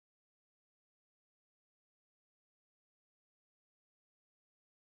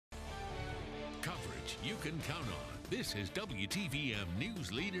you can count on. This is WTVM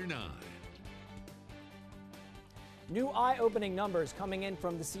News Leader 9. New eye-opening numbers coming in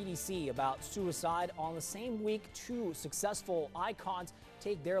from the CDC about suicide. On the same week, 2 successful icons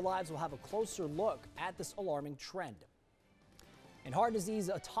take their lives. We'll have a closer look at this alarming trend. And heart disease,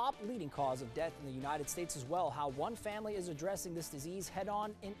 a top leading cause of death in the United States as well. How one family is addressing this disease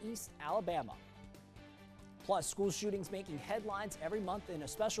head-on in East Alabama. Plus, school shootings making headlines every month. In a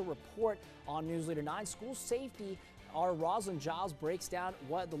special report on News Leader 9, school safety, our Rosalind Giles breaks down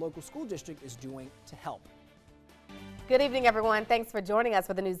what the local school district is doing to help. Good evening, everyone. Thanks for joining us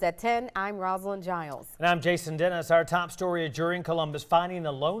for the News at 10. I'm Rosalind Giles. And I'm Jason Dennis. Our top story: a jury in Columbus finding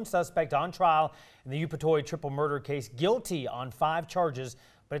the lone suspect on trial in the Upatoy triple murder case guilty on 5 charges,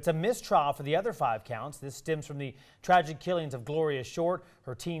 but it's a mistrial for the other 5 counts. This stems from the tragic killings of Gloria Short,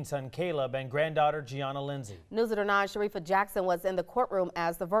 her teen son Caleb, and granddaughter Gianna Lindsay. News Leader 9 Sharifa Jackson was in the courtroom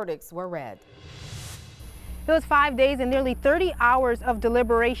as the verdicts were read. It was 5 days and nearly 30 hours of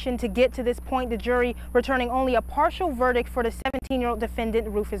deliberation to get to this point, the jury returning only a partial verdict for the 17-year-old defendant,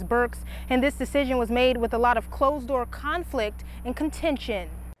 Rufus Burks. And this decision was made with a lot of closed-door conflict and contention.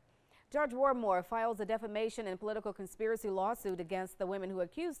 Judge Warmore files a defamation and political conspiracy lawsuit against the women who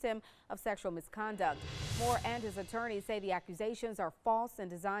accused him of sexual misconduct. Moore and his attorney say the accusations are false and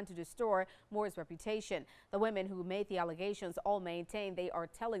designed to destroy Moore's reputation. The women who made the allegations all maintain they are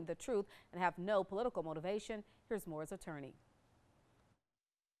telling the truth and have no political motivation. Here's Moore's attorney.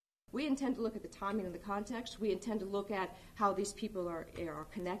 We intend to look at the timing and the context. We intend to look at how these people are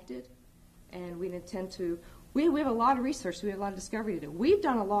connected, and we intend to We have a lot of research, we have a lot of discovery to do. We've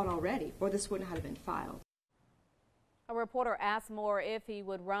done a lot already, or this wouldn't have been filed. A reporter asked Moore if he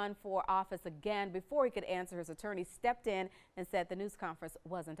would run for office again. Before he could answer, his attorney stepped in and said the news conference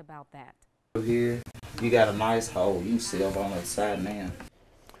wasn't about that. Here, you got a nice hole. You see up on the side now.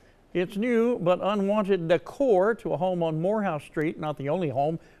 It's new but unwanted decor to a home on Morehouse Street. Not the only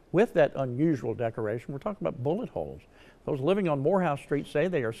home with that unusual decoration. We're talking about bullet holes. Those living on Morehouse Street say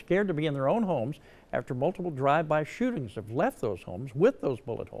they are scared to be in their own homes after multiple drive-by shootings have left those homes with those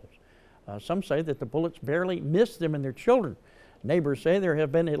bullet holes. Some say that the bullets barely missed them and their children. Neighbors say there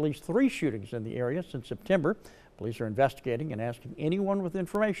have been at least 3 shootings in the area since September. Police are investigating and asking anyone with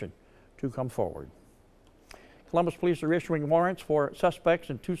information to come forward. Columbus police are issuing warrants for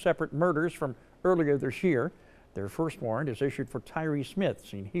suspects in 2 separate murders from earlier this year. Their first warrant is issued for Tyree Smith,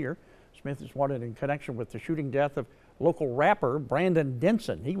 seen here. Smith is wanted in connection with the shooting death of local rapper Brandon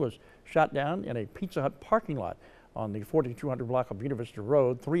Denson. He was shot down in a Pizza Hut parking lot on the 4200 block of Buena Vista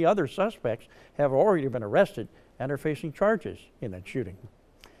Road. 3 other suspects have already been arrested and are facing charges in that shooting.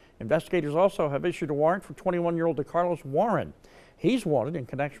 Investigators also have issued a warrant for 21-year-old DeCarlos Warren. He's wanted in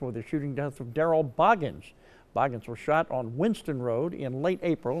connection with the shooting death of Darrell Boggins. Boggins was shot on Winston Road in late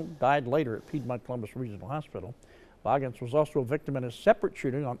April, died later at Piedmont Columbus Regional Hospital. Boggins was also a victim in a separate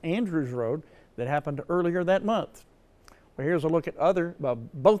shooting on Andrews Road that happened earlier that month. Well, here's a look at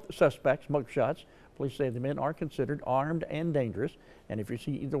both suspects' mugshots. Police say the men are considered armed and dangerous, and if you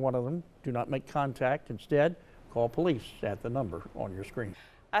see either one of them, do not make contact. Instead, call police at the number on your screen.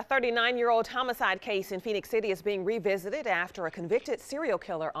 A 39-year-old homicide case in Phoenix City is being revisited after a convicted serial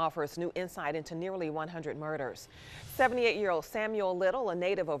killer offers new insight into nearly 100 murders. 78-year-old Samuel Little, a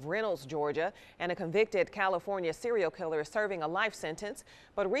native of Reynolds, Georgia, and a convicted California serial killer, is serving a life sentence.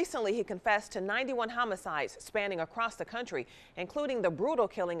 But recently he confessed to 91 homicides spanning across the country, including the brutal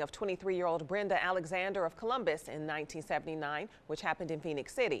killing of 23-year-old Brenda Alexander of Columbus in 1979, which happened in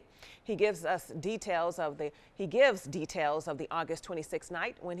Phoenix City. He gives details of the August 26th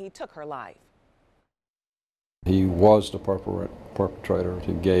night when he took her life. He was the perpetrator.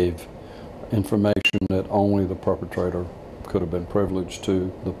 He gave information that only the perpetrator could have been privileged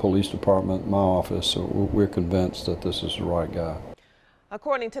to. The police department, my office, so we're convinced that this is the right guy.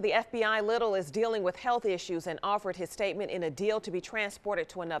 According to the FBI, Little is dealing with health issues and offered his statement in a deal to be transported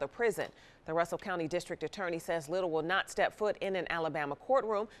to another prison. The Russell County District Attorney says Little will not step foot in an Alabama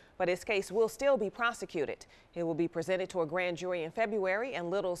courtroom, but his case will still be prosecuted. It will be presented to a grand jury in February, and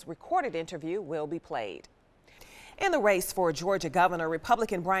Little's recorded interview will be played. In the race for Georgia governor,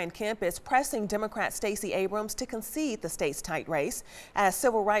 Republican Brian Kemp is pressing Democrat Stacey Abrams to concede the state's tight race as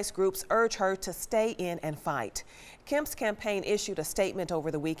civil rights groups urge her to stay in and fight. Kemp's campaign issued a statement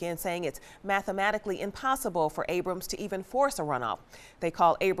over the weekend saying it's mathematically impossible for Abrams to even force a runoff. They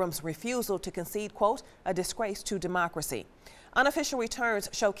call Abrams' refusal to concede, quote, a disgrace to democracy. Unofficial returns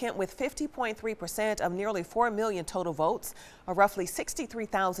show Kemp with 50.3% of nearly 4 million total votes, a roughly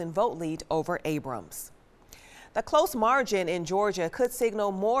 63,000 vote lead over Abrams. The close margin in Georgia could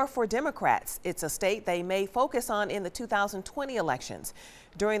signal more for Democrats. It's a state they may focus on in the 2020 elections.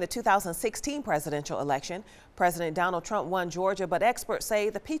 During the 2016 presidential election, President Donald Trump won Georgia, but experts say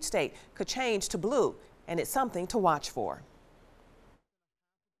the peach state could change to blue, and it's something to watch for.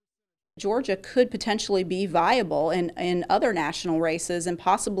 Georgia could potentially be viable in other national races and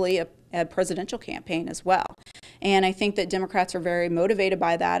possibly a presidential campaign as well. And I think that Democrats are very motivated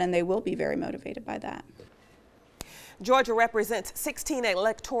by that, and they will be very motivated by that. Georgia represents 16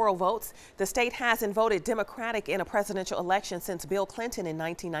 electoral votes. The state hasn't voted Democratic in a presidential election since Bill Clinton in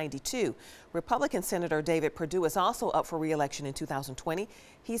 1992. Republican Senator David Perdue is also up for re-election in 2020.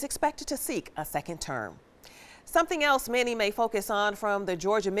 He's expected to seek a second term. Something else many may focus on from the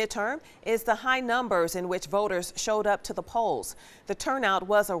Georgia midterm is the high numbers in which voters showed up to the polls. The turnout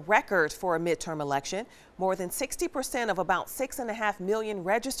was a record for a midterm election. More than 60% of about 6.5 million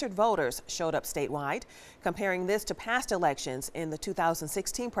registered voters showed up statewide. Comparing this to past elections, in the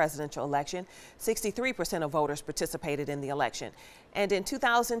 2016 presidential election, 63% of voters participated in the election. And in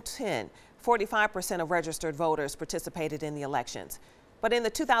 2010, 45% of registered voters participated in the elections. But in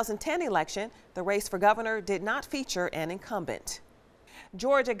the 2010 election, the race for governor did not feature an incumbent.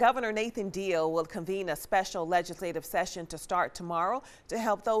 Georgia Governor Nathan Deal will convene a special legislative session to start tomorrow to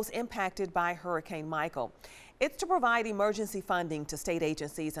help those impacted by Hurricane Michael. It's to provide emergency funding to state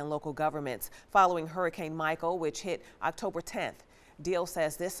agencies and local governments following Hurricane Michael, which hit October 10th. Deal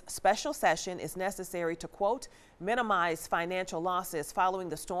says this special session is necessary to, quote, minimize financial losses following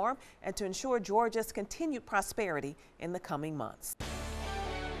the storm and to ensure Georgia's continued prosperity in the coming months.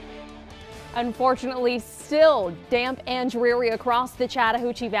 Unfortunately, still damp and dreary across the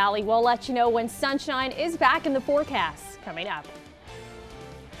Chattahoochee Valley. We'll let you know when sunshine is back in the forecast coming up.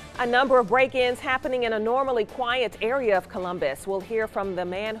 A number of break-ins happening in a normally quiet area of Columbus. We'll hear from the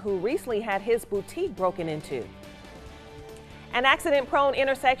man who recently had his boutique broken into. An accident-prone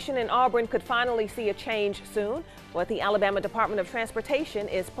intersection in Auburn could finally see a change soon, what the Alabama Department of Transportation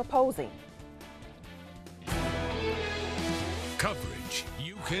is proposing. Coverage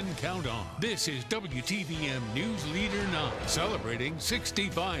you can count on. This is WTVM News Leader 9, celebrating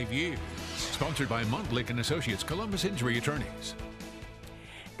 65 years. Sponsored by Montlick & Associates, Columbus Injury Attorneys.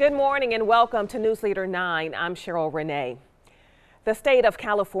 Good morning and welcome to News Leader 9. I'm Cheryl Renee. The state of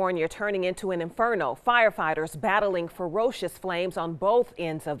California turning into an inferno. Firefighters battling ferocious flames on both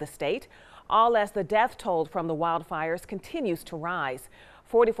ends of the state, all as the death toll from the wildfires continues to rise.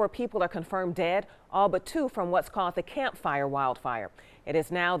 44 people are confirmed dead, all but 2 from what's called the Camp Fire wildfire. It is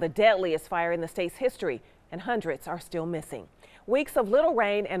now the deadliest fire in the state's history, and hundreds are still missing. Weeks of little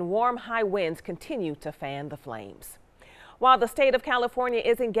rain and warm high winds continue to fan the flames. While the state of California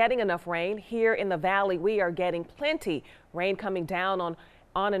isn't getting enough rain, here in the valley we are getting plenty. Rain coming down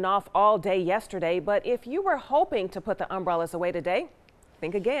on and off all day yesterday, but if you were hoping to put the umbrellas away today,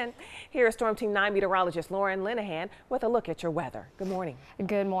 think again. Here is Storm Team 9 meteorologist Lauren Linehan with a look at your weather. Good morning.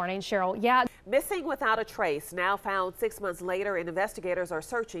 Good morning, Cheryl. Yeah. Missing without a trace, now found 6 months later, and investigators are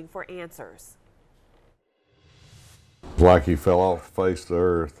searching for answers. Like he fell off the face of the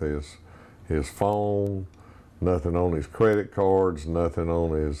earth. His phone, nothing on his credit cards, nothing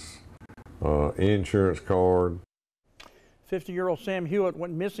on his insurance card. 50-year-old Sam Hewitt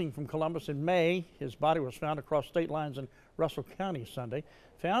went missing from Columbus in May. His body was found across state lines in Russell County Sunday,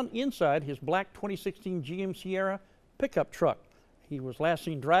 found inside his black 2016 GM Sierra pickup truck. He was last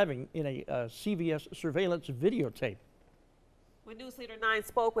seen driving in a CVS surveillance videotape. When News Leader 9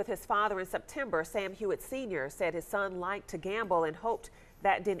 spoke with his father in September, Sam Hewitt Sr. said his son liked to gamble and hoped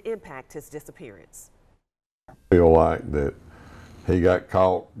that didn't impact his disappearance. I feel like that he got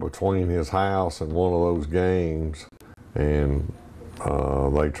caught between his house and one of those games, and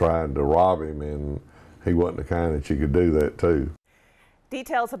they tried to rob him, and he wasn't the kind that you could do that to.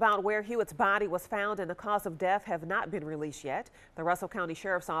 Details about where Hewitt's body was found and the cause of death have not been released yet. The Russell County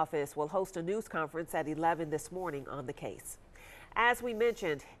Sheriff's Office will host a news conference at 11 this morning on the case. As we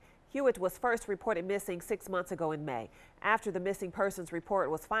mentioned, Hewitt was first reported missing 6 months ago in May. After the missing persons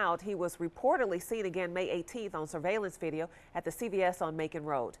report was filed, he was reportedly seen again May 18th on surveillance video at the CVS on Macon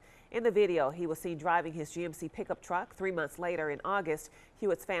Road. In the video, he was seen driving his GMC pickup truck. 3 months later, in August,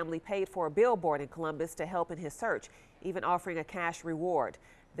 Hewitt's family paid for a billboard in Columbus to help in his search, even offering a cash reward.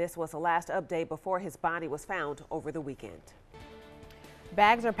 This was the last update before his body was found over the weekend.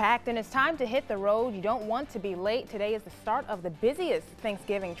 Bags are packed and it's time to hit the road. You don't want to be late. Today is the start of the busiest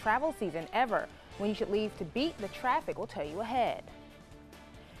Thanksgiving travel season ever. When you should leave to beat the traffic, we'll tell you ahead.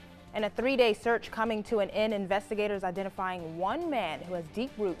 And a 3-day search coming to an end, investigators identifying one man who has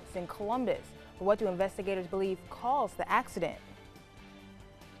deep roots in Columbus. But what do investigators believe caused the accident?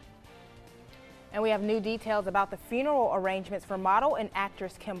 And we have new details about the funeral arrangements for model and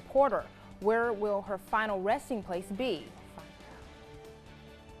actress Kim Porter. Where will her final resting place be?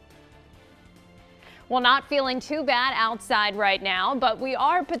 Well, not feeling too bad outside right now, but we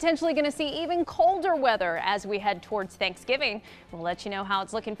are potentially going to see even colder weather as we head towards Thanksgiving. We'll let you know how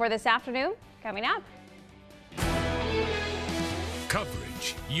it's looking for this afternoon coming up.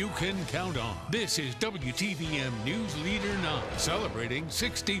 Coverage you can count on. This is WTVM News Leader 9, celebrating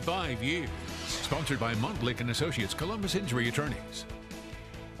 65 years. Sponsored by Montlick & Associates, Columbus Injury Attorneys.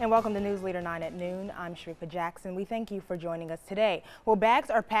 And welcome to News Leader 9 at noon. I'm Sharika Jackson. We thank you for joining us today. Well,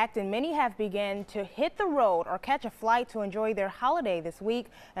 bags are packed and many have begun to hit the road or catch a flight to enjoy their holiday this week.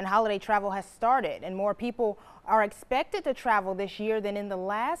 And holiday travel has started, and more people are expected to travel this year than in the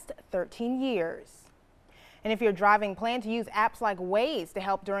last 13 years. And if you're driving, plan to use apps like Waze to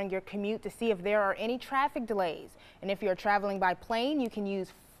help during your commute to see if there are any traffic delays. And if you're traveling by plane, you can use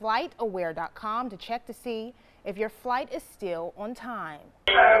flightaware.com to check to see if your flight is still on time.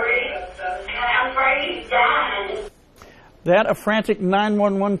 That a frantic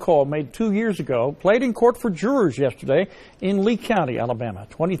 911 call made 2 years ago played in court for jurors yesterday in Lee County, Alabama.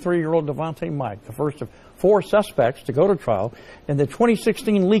 23-year-old Devontae Mike, the first of 4 suspects to go to trial in the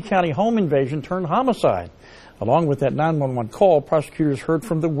 2016 Lee County home invasion turned homicide. Along with that 911 call, prosecutors heard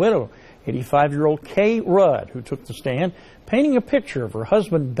from the widow, 85-year-old Kay Rudd, who took the stand, painting a picture of her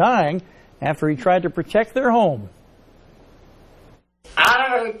husband dying after he tried to protect their home. I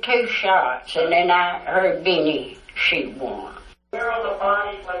heard 2 shots, and then I heard Benny shoot one. Where on the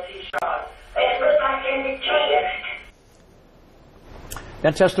body was he shot? It was like in the chest.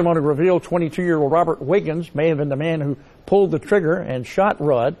 That testimony revealed 22-year-old Robert Wiggins may have been the man who pulled the trigger and shot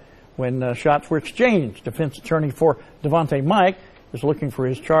Rudd when shots were exchanged. Defense attorney for Devontae Mike is looking for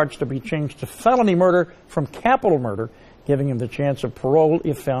his charge to be changed to felony murder from capital murder, giving him the chance of parole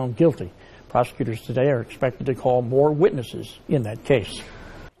if found guilty. Prosecutors today are expected to call more witnesses in that case.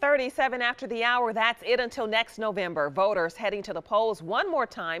 37 after the hour, that's it until next November. Voters heading to the polls one more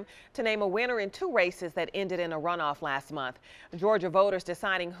time to name a winner in 2 races that ended in a runoff last month. Georgia voters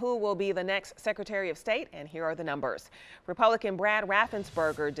deciding who will be the next Secretary of State, and here are the numbers. Republican Brad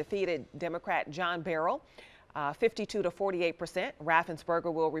Raffensperger defeated Democrat John Barrow 52 to 48%.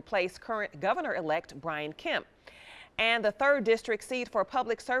 Raffensperger will replace current Governor-elect Brian Kemp. And the 3rd District seat for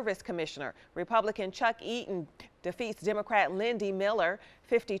Public Service Commissioner, Republican Chuck Eaton defeats Democrat Lindy Miller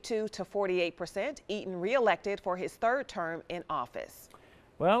 52 to 48%. Eaton reelected for his 3rd term in office.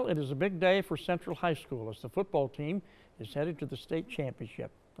 Well, it is a big day for Central High School as the football team is headed to the state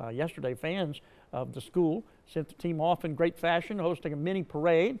championship. Yesterday, fans of the school sent the team off in great fashion, hosting a mini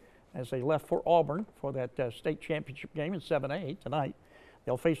parade as they left for Auburn for that state championship game in 7A tonight.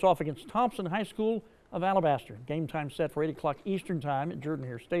 They'll face off against Thompson High School of Alabaster. Game time set for 8 o'clock Eastern Time at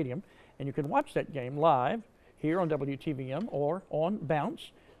Jordan-Hare Stadium. And you can watch that game live here on WTVM or on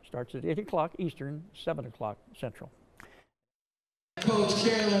Bounce. Starts at 8 o'clock Eastern, 7 o'clock Central. Coach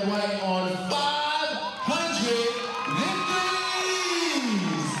Kaelin Massey on 500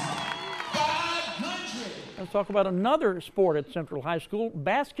 victories. 500. Let's talk about another sport at Central High School,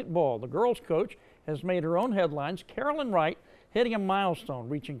 basketball. The girls' coach has made her own headlines. Carolyn Wright hitting a milestone,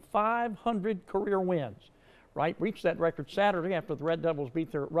 reaching 500 career wins. Wright reached that record Saturday after the Red Devils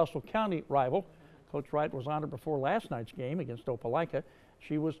beat their Russell County rival. Coach Wright was honored before last night's game against Opelika.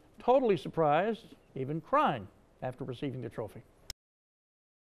 She was totally surprised, even crying after receiving the trophy.